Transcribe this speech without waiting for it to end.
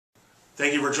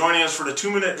Thank you for joining us for the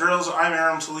 2-minute drills. I'm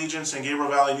Aram Allegiance, San Gabriel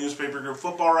Valley Newspaper Group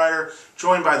football writer,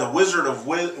 joined by the Wizard of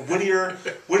Whittier,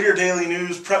 Whittier Daily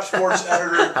News, Prep Sports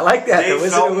editor. I like that, Dave the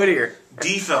Wizard Felton, of Whittier.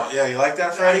 D-Felt. Yeah, you like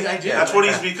that, Freddie? I do. That's what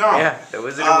he's become. Yeah, the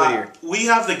Wizard of Whittier. We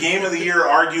have the game of the year,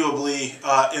 arguably,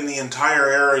 in the entire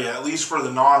area, at least for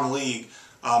the non-league.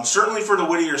 Certainly for the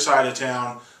Whittier side of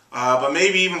town, but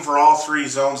maybe even for all three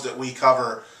zones that we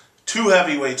cover. Two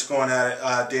heavyweights going at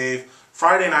it, Dave.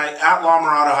 Friday night at La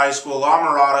Mirada High School. La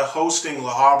Mirada hosting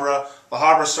La Habra. La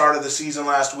Habra started the season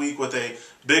last week with a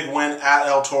big win at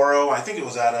El Toro. I think it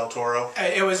was at El Toro.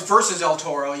 It was versus El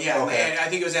Toro, yeah. Okay. And I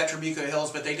think it was at Tribuco Hills,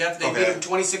 but they beat them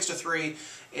 26-3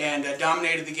 and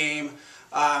dominated the game.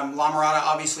 La Mirada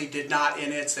obviously did not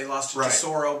in it. They lost to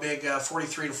Tesoro, big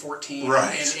 43-14.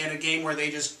 Right. And a game where they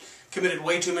just committed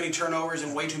way too many turnovers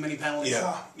and way too many penalties.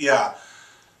 Yeah.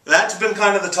 That's been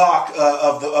kind of the talk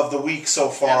of the week so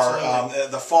far.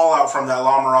 The fallout from that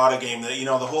La Mirada game. That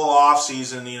the whole off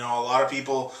season. A lot of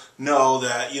people know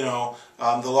that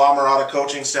the La Mirada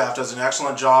coaching staff does an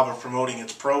excellent job of promoting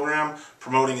its program,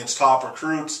 promoting its top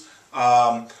recruits.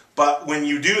 But when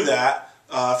you do that,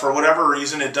 for whatever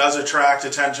reason, it does attract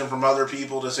attention from other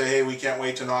people to say, "Hey, we can't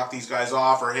wait to knock these guys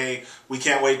off," or "Hey, we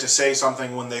can't wait to say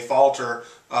something when they falter."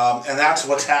 And that's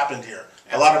what's happened here.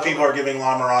 A lot of people are giving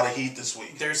La Mirada heat this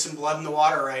week. There's some blood in the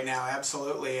water right now,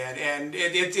 absolutely, and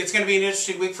it's going to be an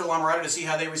interesting week for La Mirada to see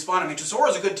how they respond. I mean,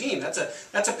 Tesoro's a good team. That's a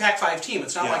Pac-5 team.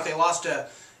 It's not like they lost to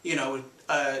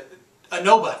a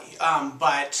nobody.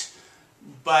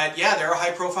 But yeah, they're a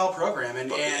high-profile program, and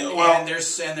there's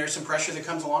some pressure that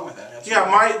comes along with that. Absolutely.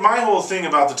 Yeah, my whole thing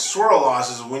about the Tesoro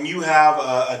loss is when you have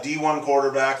a D1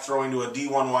 quarterback throwing to a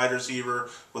D1 wide receiver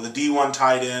with a D1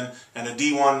 tight end and a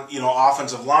D1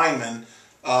 offensive lineman.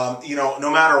 No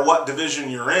matter what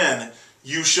division you're in,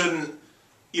 you shouldn't.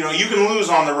 You can lose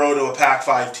on the road to a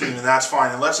Pac-5 team, and that's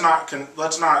fine. And let's not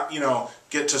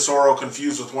get Tesoro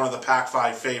confused with one of the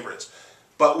Pac-5 favorites.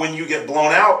 But when you get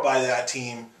blown out by that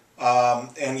team,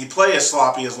 and you play as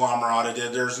sloppy as La Mirada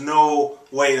did, there's no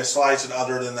way to slice it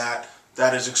other than that.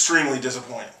 That is extremely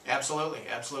disappointing. Absolutely,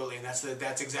 and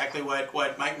that's exactly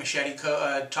what Mike Machete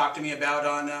talked to me about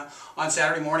on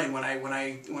Saturday morning when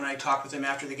I talked with him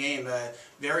after the game.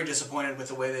 Very disappointed with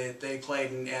the way they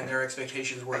played, and their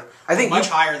expectations were much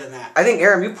higher than that. I think,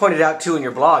 Aram, you pointed out too in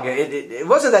your blog, it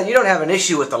wasn't that you don't have an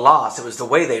issue with the loss; it was the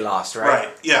way they lost, right?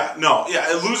 Right. Yeah. No.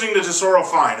 Yeah. Losing to Tesoro,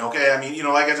 fine. Okay. I mean,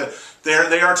 like I said,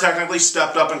 they are technically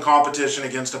stepped up in competition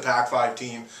against a Pac-5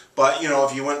 team. But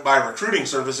if you went by recruiting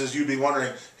services, you'd be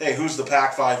wondering, hey, who's the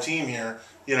Pac-5 team here?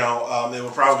 It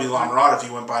would probably be La Mirada if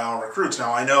you went by all recruits.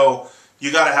 Now I know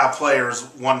you got to have players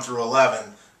 1 through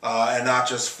 11, and not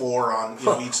just 4 on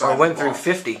each side. Or 1 through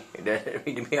 50.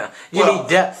 You need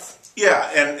depth. Yeah,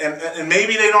 and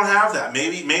maybe they don't have that.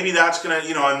 Maybe that's gonna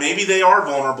and maybe they are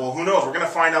vulnerable. Who knows? We're gonna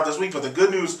find out this week. But the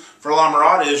good news for La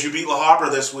Mirada is you beat La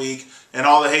Habra this week, and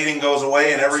all the hating goes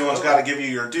away, and everyone's got to give you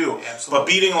your due. Absolutely. But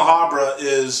beating La Habra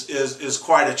is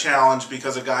quite a challenge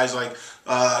because of guys like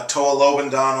Toa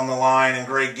Lobendan on the line and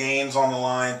Greg Gaines on the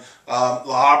line. La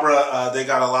Habra, they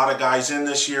got a lot of guys in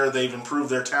this year. They've improved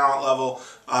their talent level.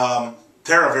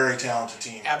 They're a very talented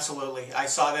team. Absolutely. I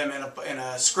saw them in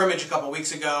a scrimmage a couple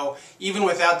weeks ago. Even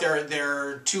without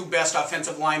their 2 best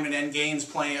offensive linemen and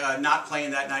Gaines not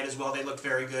playing that night as well, they looked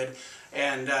very good.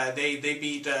 And they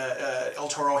beat El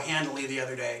Toro handily the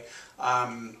other day.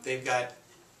 They've got,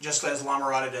 just as La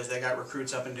Mirada does, they got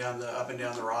recruits up and down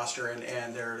the roster,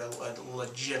 and they're a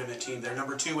legitimate team. They're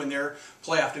number 2 in their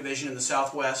playoff division in the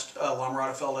Southwest. La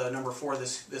Mirada fell to number 4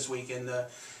 this week in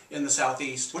the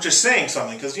Southeast, which is saying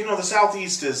something because the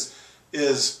Southeast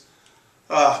is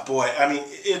boy. I mean,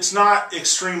 it's not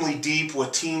extremely deep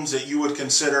with teams that you would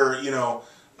consider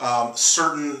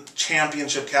certain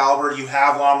championship caliber. You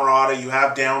have La Mirada, you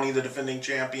have Downey, the defending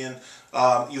champion.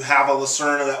 You have a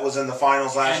Lucerna that was in the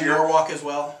finals last year. Norwalk as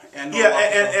well. And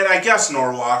I guess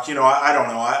Norwalk. I don't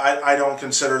know. I don't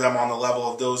consider them on the level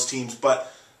of those teams. But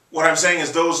what I'm saying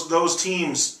is those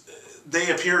teams,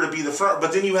 they appear to be the front.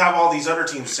 But then you have all these other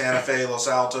teams: Santa Fe, Los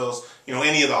Altos.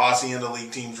 Any of the Hacienda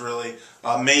League teams really.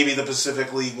 Maybe the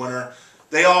Pacific League winner.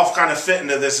 They all kind of fit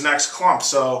into this next clump.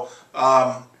 So.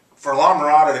 For La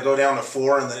Mirada to go down to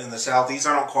 4 in the Southeast,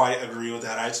 I don't quite agree with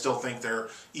that. I still think they're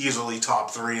easily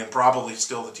top 3 and probably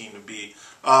still the team to beat.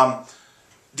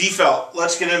 D-Felt,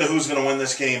 let's get into who's going to win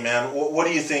this game, man. What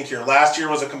do you think here? Last year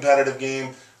was a competitive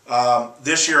game.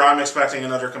 This year I'm expecting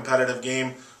another competitive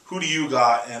game. Who do you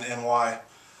got and why?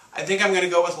 I think I'm going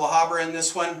to go with La Habra in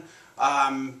this one.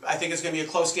 I think it's going to be a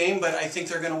close game, but I think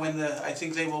they're going to win I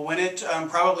think they will win it.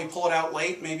 Probably pull it out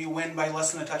late, maybe win by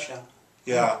less than a touchdown.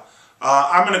 Yeah.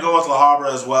 I'm going to go with La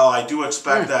Habra as well. I do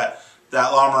expect that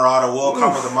that La Mirada will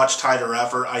come with a much tighter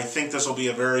effort. I think this will be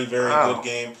a very, very good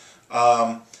game.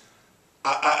 I'm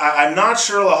not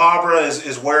sure La Habra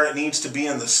is where it needs to be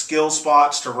in the skill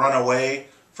spots to run away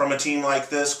from a team like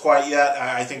this quite yet.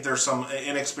 I think there's some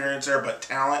inexperience there, but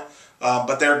talent.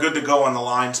 But they're good to go in the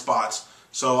line spots.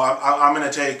 So I'm going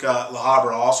to take La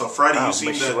Habra also. Freddie, you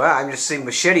seem to... Well, I'm just seeing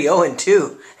Machete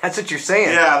 0-2. That's what you're saying.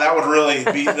 Yeah, that would really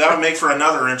be... That would make for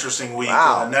another interesting week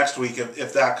next week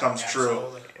if that comes true.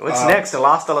 What's next? The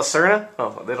Los de la Serna?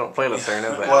 Oh, they don't play La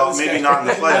Serna, but... Well, maybe not in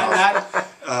the playoffs.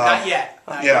 Not yet.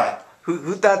 Not yet.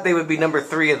 Who thought they would be number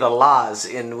 3 of the Laws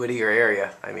in Whittier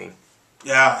area? I mean...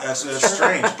 Yeah, that's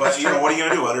strange. But, what are you going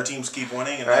to do? Other teams keep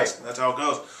winning, and that's how it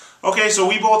goes. Okay, so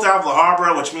we both have La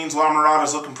Habra, which means La Mirada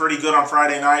is looking pretty good on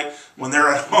Friday night when they're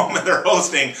at home and they're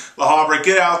hosting La Habra.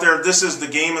 Get out there. This is the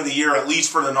game of the year, at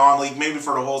least for the non-league, maybe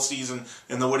for the whole season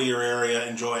in the Whittier area.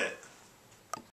 Enjoy it.